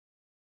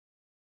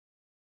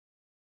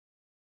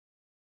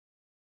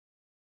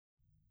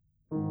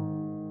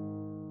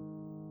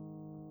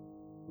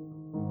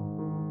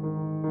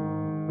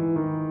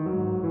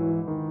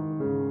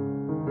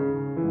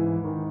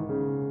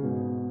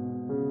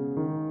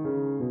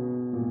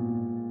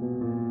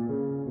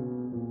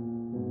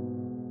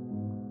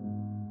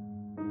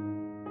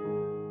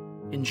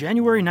In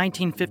January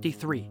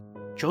 1953,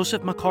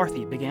 Joseph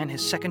McCarthy began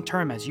his second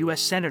term as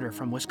U.S. Senator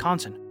from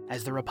Wisconsin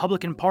as the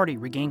Republican Party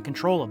regained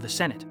control of the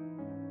Senate.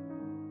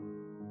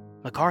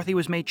 McCarthy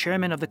was made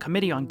chairman of the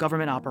Committee on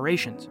Government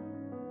Operations.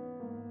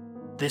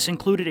 This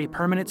included a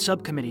permanent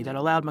subcommittee that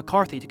allowed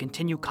McCarthy to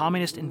continue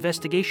communist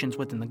investigations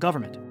within the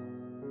government.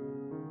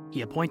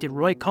 He appointed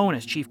Roy Cohn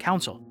as chief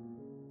counsel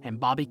and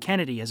Bobby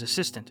Kennedy as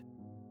assistant.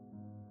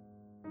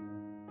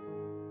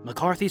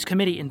 McCarthy's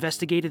committee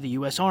investigated the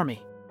U.S.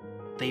 Army.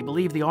 They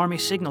believed the Army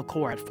Signal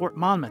Corps at Fort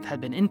Monmouth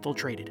had been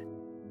infiltrated.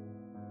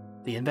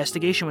 The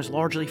investigation was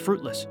largely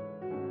fruitless.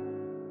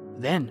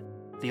 Then,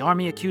 the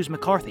Army accused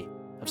McCarthy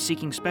of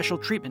seeking special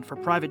treatment for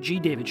Private G.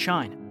 David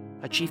Schine,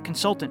 a chief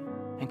consultant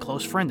and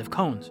close friend of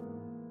Cohn's.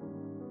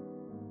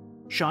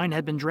 Schine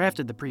had been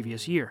drafted the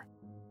previous year.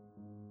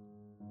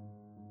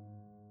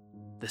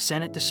 The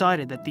Senate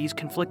decided that these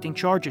conflicting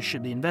charges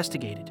should be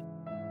investigated.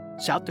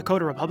 South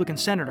Dakota Republican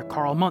Senator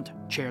Carl Mundt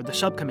chaired the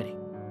subcommittee.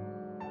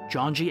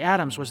 John G.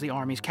 Adams was the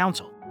Army's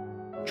counsel.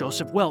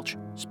 Joseph Welch,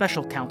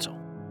 special counsel.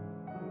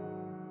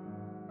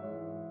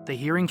 The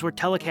hearings were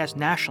telecast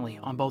nationally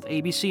on both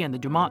ABC and the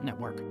Dumont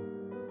Network.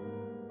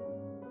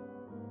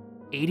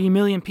 80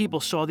 million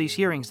people saw these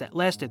hearings that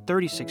lasted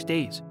 36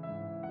 days.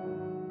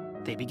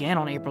 They began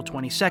on April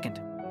 22nd.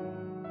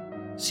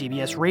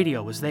 CBS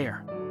Radio was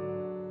there.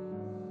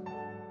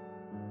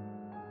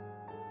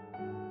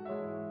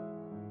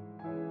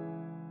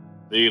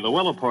 The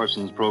Luella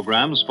Parsons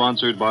program,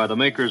 sponsored by the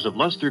makers of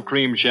Luster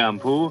Cream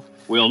Shampoo,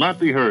 will not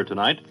be heard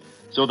tonight,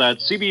 so that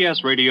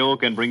CBS Radio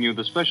can bring you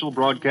the special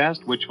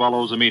broadcast which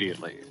follows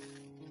immediately.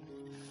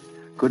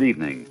 Good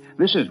evening.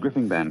 This is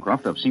Griffin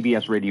Bancroft of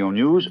CBS Radio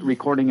News,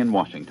 recording in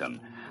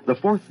Washington. The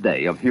fourth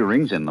day of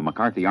hearings in the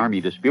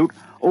McCarthy-Army dispute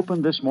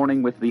opened this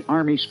morning with the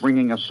Army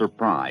springing a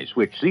surprise,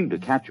 which seemed to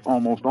catch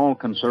almost all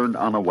concerned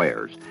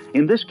unawares.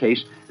 In this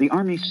case, the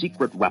Army's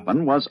secret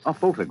weapon was a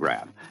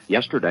photograph.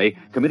 Yesterday,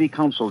 Committee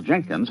Counsel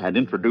Jenkins had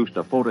introduced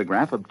a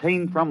photograph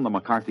obtained from the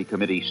McCarthy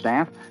Committee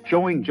staff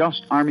showing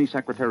just Army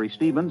Secretary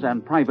Stevens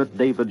and Private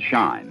David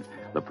Schine.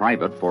 The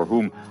private for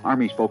whom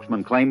Army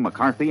spokesmen claim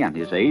McCarthy and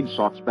his aides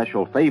sought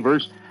special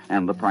favors,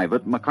 and the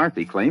private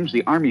McCarthy claims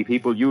the Army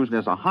people used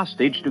as a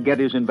hostage to get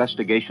his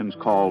investigations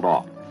called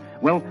off.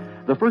 Well,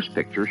 the first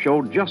picture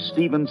showed just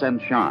Stevens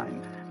and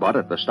Schine, but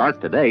at the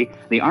start today,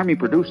 the Army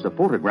produced a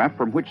photograph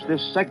from which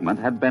this segment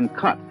had been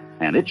cut,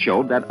 and it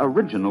showed that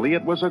originally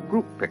it was a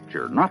group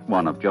picture, not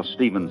one of just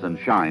Stevens and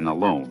Schine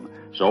alone.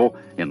 So,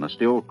 in the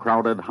still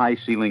crowded,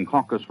 high-ceiling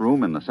caucus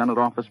room in the Senate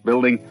office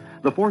building,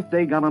 the fourth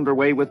day got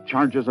underway with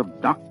charges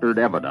of doctored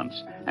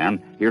evidence.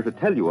 And here to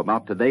tell you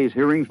about today's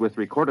hearings with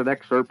recorded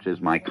excerpts is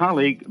my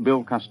colleague,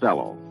 Bill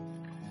Costello.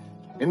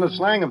 In the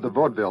slang of the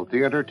vaudeville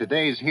theater,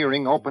 today's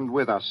hearing opened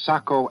with a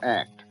sacco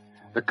act.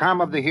 The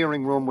calm of the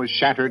hearing room was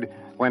shattered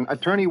when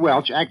Attorney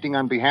Welch, acting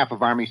on behalf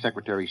of Army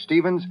Secretary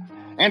Stevens,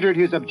 entered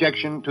his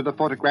objection to the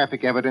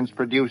photographic evidence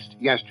produced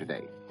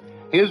yesterday.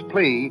 His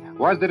plea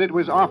was that it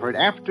was offered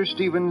after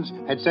Stevens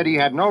had said he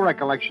had no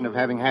recollection of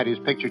having had his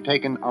picture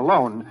taken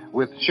alone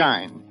with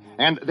Schine,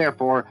 and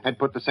therefore had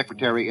put the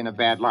secretary in a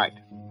bad light.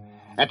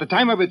 At the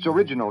time of its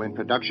original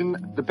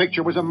introduction, the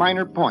picture was a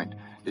minor point,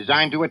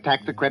 designed to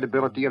attack the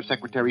credibility of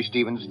Secretary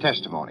Stevens'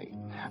 testimony.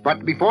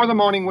 But before the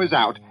morning was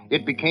out,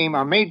 it became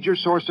a major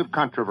source of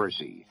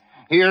controversy.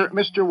 Here,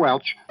 Mr.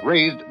 Welch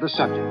raised the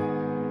subject.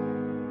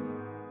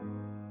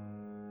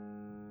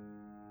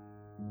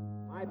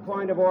 My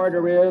point of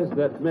order is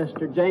that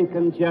Mr.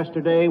 Jenkins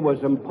yesterday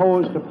was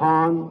imposed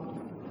upon,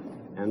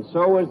 and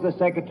so was the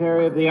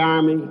Secretary of the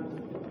Army,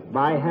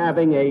 by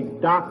having a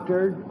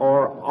doctored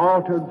or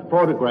altered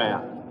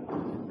photograph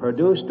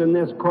produced in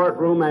this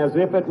courtroom as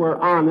if it were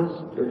honest.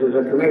 This is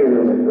a committee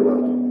room, Mr.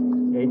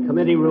 Welch. A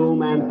committee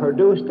room, and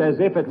produced as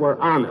if it were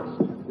honest.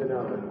 Sit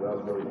down, Mr.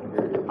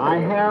 Welch. I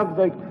have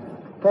the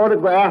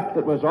photograph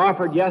that was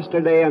offered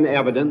yesterday in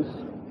evidence,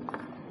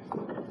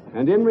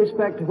 and in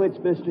respect to which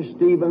Mr.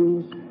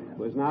 Stevens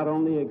was not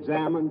only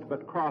examined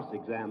but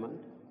cross-examined.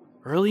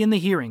 Early in the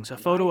hearings, a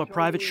photo of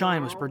Private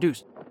Schine was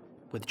produced,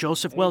 with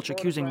Joseph Welch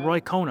accusing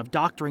Roy Cohn of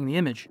doctoring the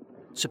image,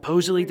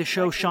 supposedly to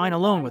show Schine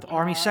alone with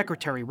Army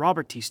Secretary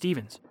Robert T.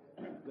 Stevens.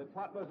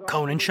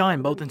 Cohn and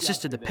Schine both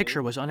insisted the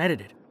picture was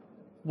unedited.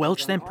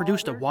 Welch then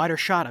produced a wider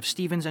shot of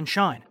Stevens and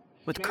Schine,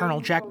 with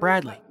Colonel Jack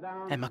Bradley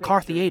and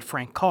McCarthy aide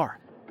Frank Carr.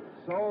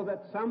 So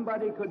that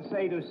somebody could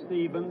say to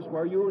Stevens,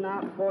 were you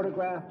not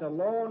photographed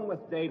alone with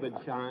David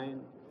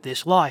Schine?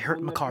 This lie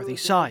hurt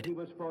McCarthy's side. He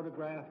was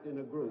photographed in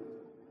a group.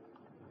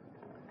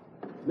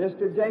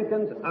 Mr.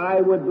 Jenkins,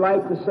 I would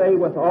like to say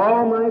with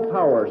all my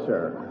power,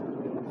 sir,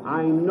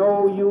 I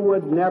know you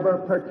would never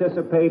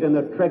participate in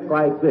a trick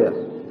like this,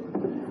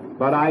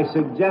 but I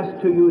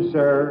suggest to you,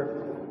 sir,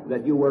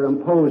 that you were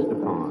imposed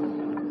upon.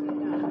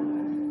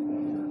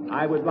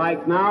 I would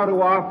like now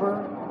to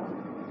offer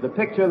the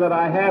picture that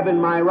I have in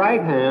my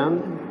right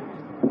hand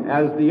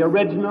as the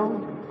original,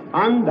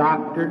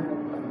 undoctored,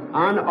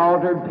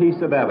 unaltered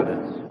piece of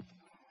evidence.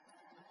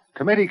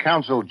 Committee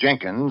Counsel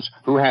Jenkins,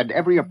 who had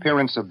every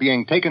appearance of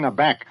being taken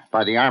aback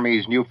by the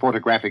Army's new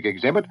photographic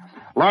exhibit,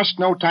 lost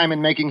no time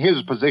in making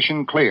his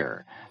position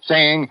clear,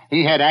 saying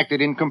he had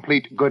acted in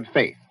complete good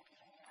faith.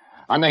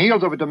 On the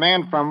heels of a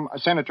demand from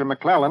Senator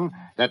McClellan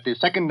that the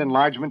second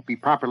enlargement be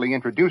properly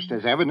introduced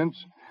as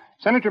evidence,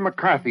 Senator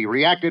McCarthy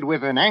reacted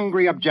with an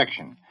angry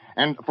objection,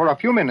 and for a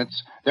few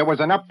minutes there was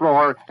an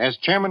uproar as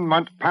Chairman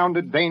Munt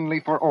pounded vainly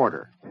for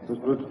order.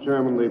 Mr.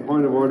 Chairman, the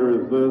point of order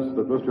is this,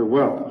 that Mr.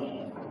 Welch,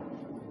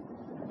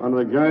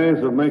 under the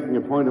guise of making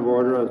a point of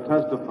order, has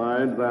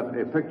testified that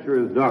a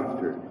picture is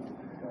doctored.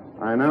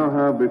 I now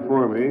have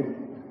before me,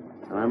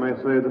 and I may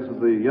say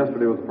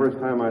yesterday was the first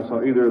time I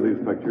saw either of these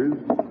pictures.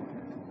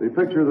 The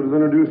picture that was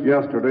introduced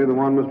yesterday, the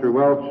one Mr.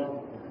 Welch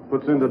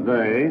puts in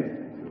today,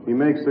 he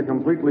makes a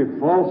completely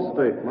false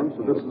statement,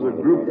 so this is a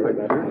group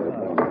picture.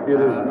 It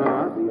is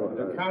not.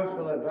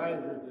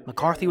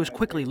 McCarthy was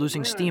quickly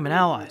losing steam and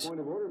allies.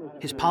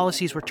 His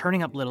policies were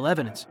turning up little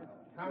evidence.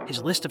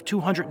 His list of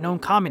 200 known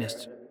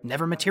communists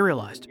never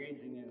materialized.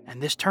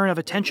 And this turn of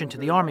attention to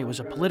the Army was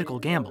a political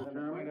gamble.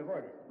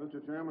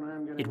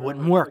 It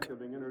wouldn't work,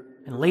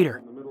 and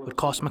later would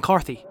cost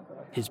McCarthy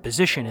his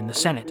position in the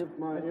Senate.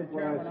 Now,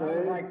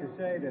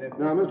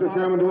 Mr.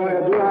 Chairman, do I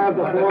have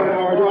the floor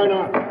now, or do I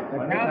not? The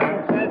counsel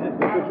says it's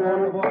not a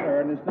point of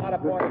order, and it's not a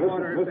point of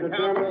order. The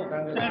counsel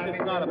says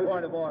it's not a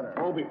point of order.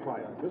 I'll be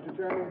quiet. Mr.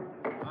 Chairman?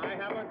 I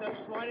haven't the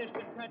slightest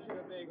intention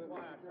of being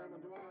quiet.